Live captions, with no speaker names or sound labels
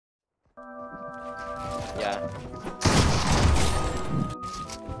Yeah.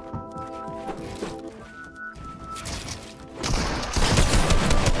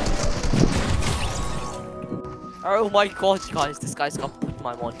 Oh my god, guys, this guy's gonna put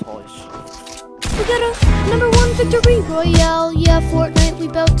my montage. We got a #1 victory royale. Yeah, Fortnite, we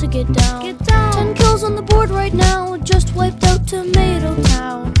bout to get down. 10 kills on the board right now. Just wiped out Tomato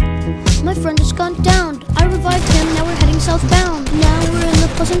Town. My friend has gone down. I revived him. Now we're heading southbound. Now we're in the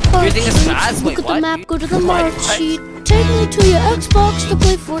Pleasant Park. You think it's fast? Look Wait, at the what? map. Go to the mark sheet. Take me to your Xbox to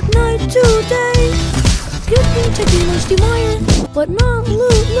play Fortnite today. You can take me Misty Mire, but not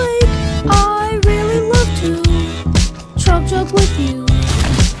Loot Lake. I really love to chug chug with you.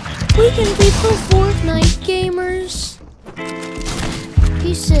 We can be pro Fortnite gamers.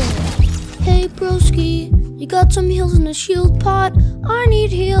 He said, hey broski, you got some heals in a shield pot? I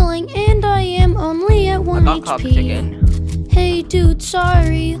need healing and I am only at 1 HP. Hey dude,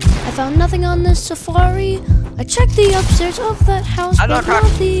 sorry, I found nothing on this safari. I checked the upstairs of that house, but not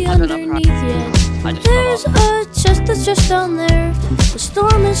the underneath yet. There's a chest that's just down there. The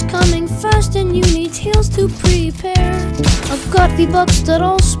storm is coming fast and you need heals to prepare. I've got V-Bucks that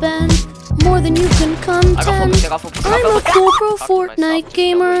I'll spend, more than you can contend. I'm a cool pro Fortnite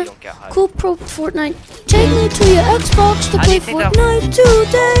gamer. Cool pro Fortnite. Take me to your Xbox to play Fortnite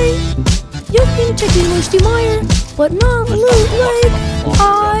today. You can take me Misty Mire, but not Loot Lake.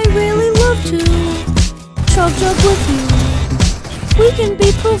 I really love to chug chug with you. We can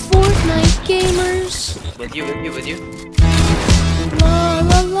be pro Fortnite gamers. With you. La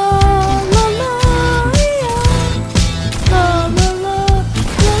la la la la, yeah. La la la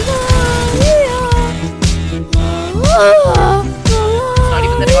la la, yeah. La la la Not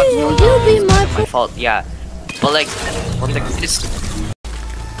even that I got la, trolled. you be my My fault, yeah. But like, what the this?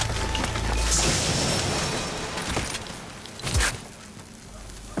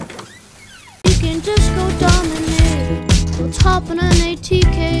 You can just go dominate. Let's hop on an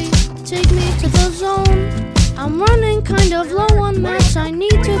ATK. Take me to the zone. I'm running kind of low on mats. I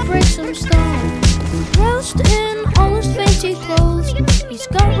need to break some stone. Dressed in all his fancy clothes. He's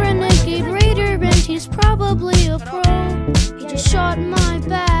got Renegade Raider and he's probably a pro. He just shot my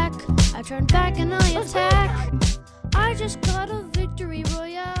back. I turned back and I attack. I just got a victory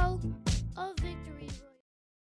royale.